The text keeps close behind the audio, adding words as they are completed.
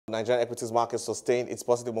Nigerian equities market sustained its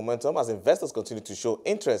positive momentum as investors continue to show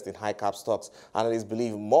interest in high-cap stocks. Analysts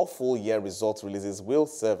believe more full-year results releases will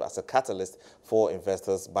serve as a catalyst for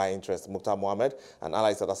investors' buying interest. Mukhtar Mohammed, an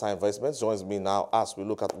analyst at Asa Investments, joins me now as we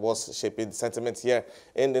look at what's shaping sentiment here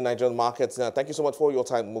in the Nigerian markets. Thank you so much for your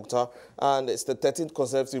time, Mukhtar. And it's the 13th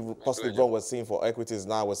consecutive positive run we're seeing for equities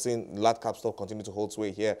now. We're seeing large-cap stock continue to hold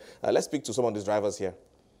sway here. Let's speak to some of these drivers here.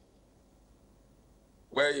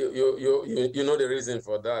 Well, you know the reason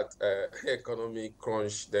for that economic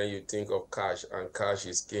crunch. Then you think of cash, and cash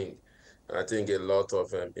is king. And I think a lot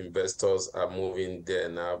of investors are moving there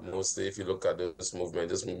now. Mostly, if you look at those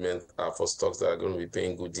movements are for stocks that are going to be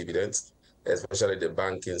paying good dividends, especially the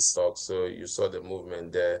banking stocks. So you saw the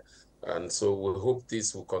movement there, and so we hope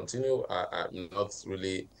this will continue. I'm not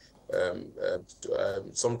really.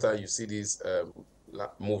 Sometimes you see these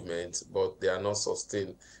movements, but they are not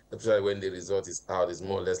sustained, especially when the result is out. It's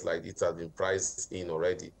more or less like it has been priced in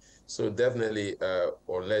already. So definitely,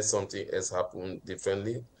 unless something else happened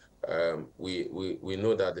differently, we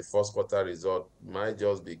know that the first quarter result might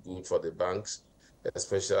just be good for the banks,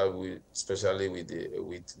 especially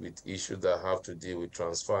with issues that have to deal with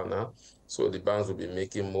transfer now. So the banks will be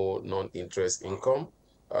making more non-interest income.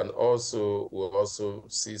 And also, we'll also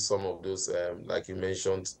see some of those, like you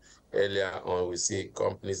mentioned earlier on, we see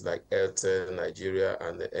companies like Airtel, Nigeria,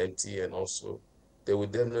 and the MTN also. They will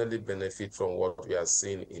definitely benefit from what we are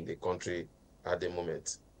seeing in the country at the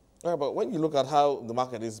moment. Yeah, but when you look at how the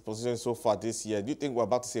market is positioned so far this year, do you think we're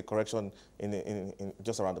about to see a correction in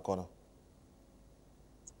just around the corner?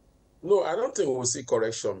 No, I don't think we'll see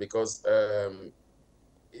correction because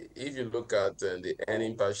if you look at the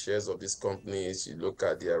earning per shares of these companies, you look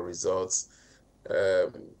at their results,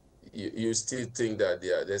 you still think that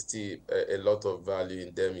there's still a lot of value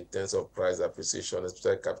in them in terms of price appreciation,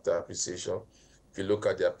 especially capital appreciation. If you look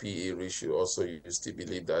at their PE ratio, also you still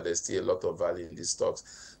believe that there's still a lot of value in these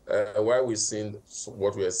stocks. Why we're seeing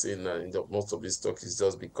what we are seeing in most of these stocks is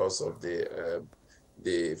just because of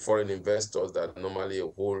the foreign investors that normally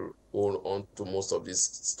hold on to most of these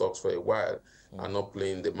stocks for a while are not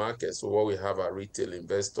playing the market. So what we have are retail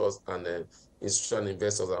investors and institutional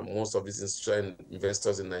investors, and most of these institutional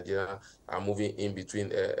investors in Nigeria are moving in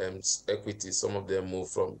between equities. Some of them move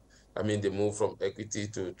from, they move from equity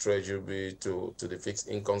to treasury to the fixed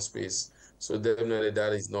income space. So definitely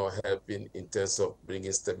that is not helping in terms of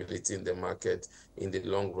bringing stability in the market in the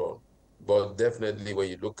long run. But definitely when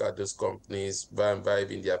you look at those companies vying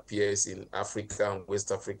their peers in Africa and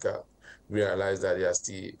West Africa, realize that they are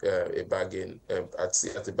still a bargain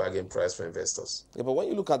at a bargain price for investors. Yeah, but when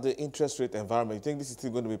you look at the interest rate environment, you think this is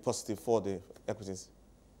still going to be positive for the equities?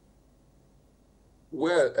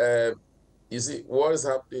 Well, you see, what is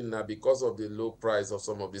happening now because of the low price of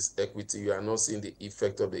some of this equity, you are not seeing the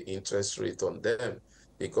effect of the interest rate on them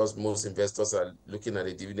because most investors are looking at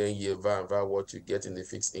the dividend yield via what you get in the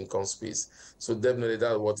fixed income space. So definitely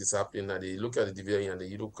that's what is happening now. They look at the dividend yield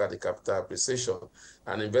and they look at the capital appreciation.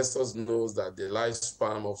 And investors knows that the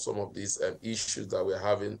lifespan of some of these issues that we're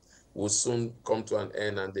having will soon come to an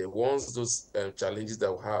end. And once those challenges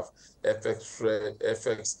that we have,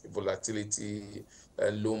 FX volatility,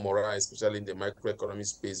 low morale, especially in the microeconomic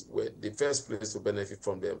space, where the first place to benefit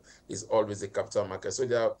from them is always the capital market. So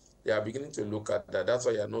they are beginning to look at that. That's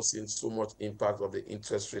why you are not seeing so much impact of the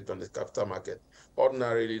interest rate on the capital market.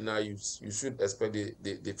 Ordinarily now, you should expect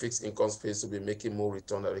the fixed income space to be making more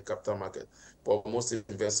return than the capital market. But most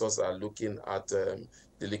investors are looking at the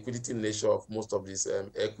liquidity nature of most of this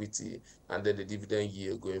equity and then the dividend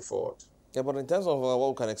yield going forward. Yeah, but in terms of what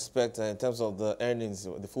we can expect, in terms of the earnings,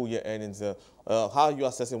 the full year earnings, how are you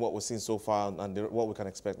assessing what we've seen so far and what we can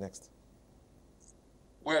expect next?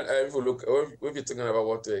 Well, if you look, if you're thinking about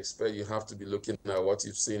what to expect, you have to be looking at what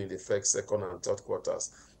you've seen in the first, second, and third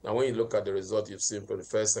quarters. Now, when you look at the result you've seen for the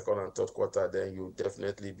first, second, and third quarter, then you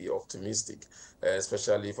definitely be optimistic,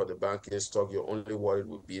 especially for the banking stock. Your only worry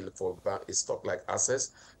would be for a stock like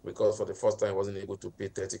Access, because for the first time, it wasn't able to pay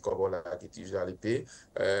 30 kobo like it usually pay.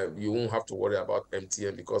 You won't have to worry about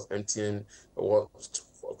MTN because MTN was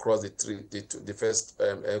cross the first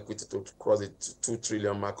equity to cross the 2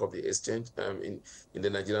 trillion mark of the exchange in the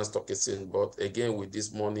Nigerian stock exchange. But again, with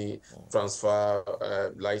this money transfer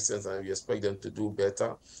license, and we expect them to do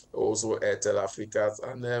better. Also, Airtel Africa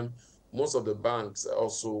and most of the banks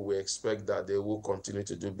also, we expect that they will continue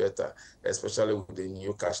to do better, especially with the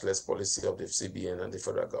new cashless policy of the CBN and the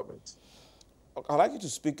federal government. I'd like you to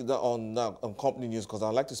speak on company news because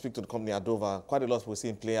I'd like to speak to the company Adova. Quite a lot we're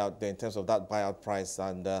seeing play out there in terms of that buyout price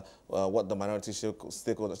and what the minority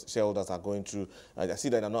shareholders are going through. I see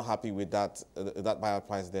that they're not happy with that buyout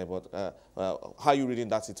price there, but how are you reading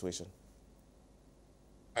that situation?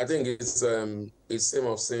 I think it's same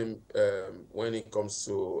of same when it comes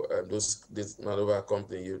to this Manova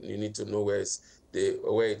company. You need to know where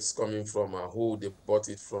it's coming from and who they bought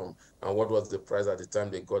it from and what was the price at the time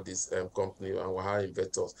they got this company and how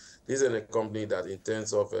investors. This is a company that in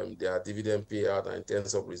terms of their dividend payout and in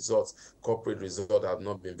terms of results, corporate results have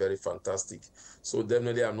not been very fantastic. So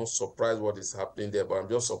definitely I'm not surprised what is happening there, but I'm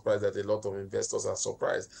just surprised that a lot of investors are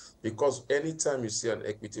surprised because anytime you see an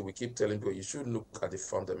equity, we keep telling people you should look at the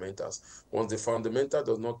fundamentals. Once the fundamental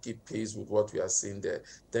does not keep pace with what we are seeing there,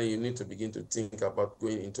 then you need to begin to think about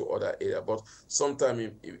going into other areas. But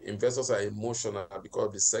sometimes investors are emotional because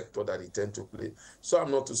of the sector that they tend to play. So I'm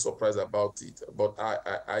not too surprised about it. But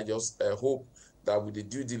I just hope that with the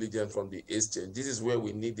due diligence from the exchange, this is where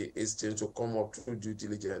we need the exchange to come up through due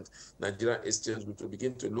diligence. Nigerian exchange to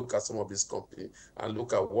begin to look at some of these companies and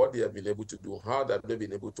look at what they have been able to do, how they've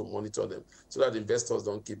been able to monitor them, so that investors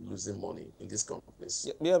don't keep losing money in these companies.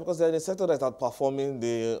 Yeah, because they're the sector that's outperforming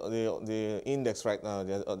the index right now.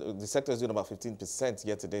 The sector is doing about 15%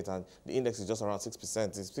 year to date, and the index is just around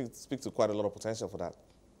 6%. It speaks to quite a lot of potential for that.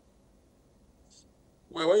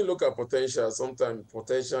 Well, when you look at potential, sometimes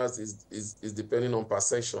potentials is depending on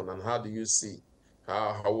perception and how do you see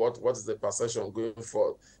what is the perception going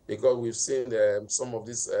for? Because we've seen some of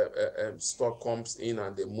these stock comes in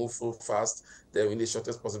and they move so fast. Then in the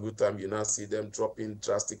shortest possible time, you now see them dropping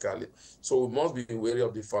drastically. So we must be wary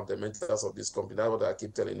of the fundamentals of this company. That's what I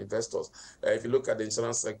keep telling investors. If you look at the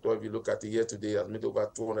insurance sector, if you look at the year to date, it has made over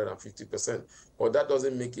 250%. But that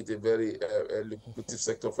doesn't make it a very lucrative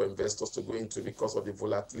sector for investors to go into because of the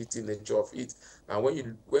volatility nature of it. And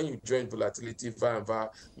when you join volatility via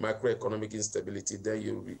macroeconomic instability, then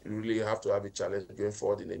you really have to have a challenge going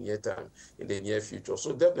forward in the near time, in the near future.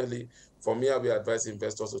 So definitely, for me, I will advise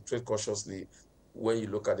investors to trade cautiously when you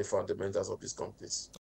look at the fundamentals of these companies.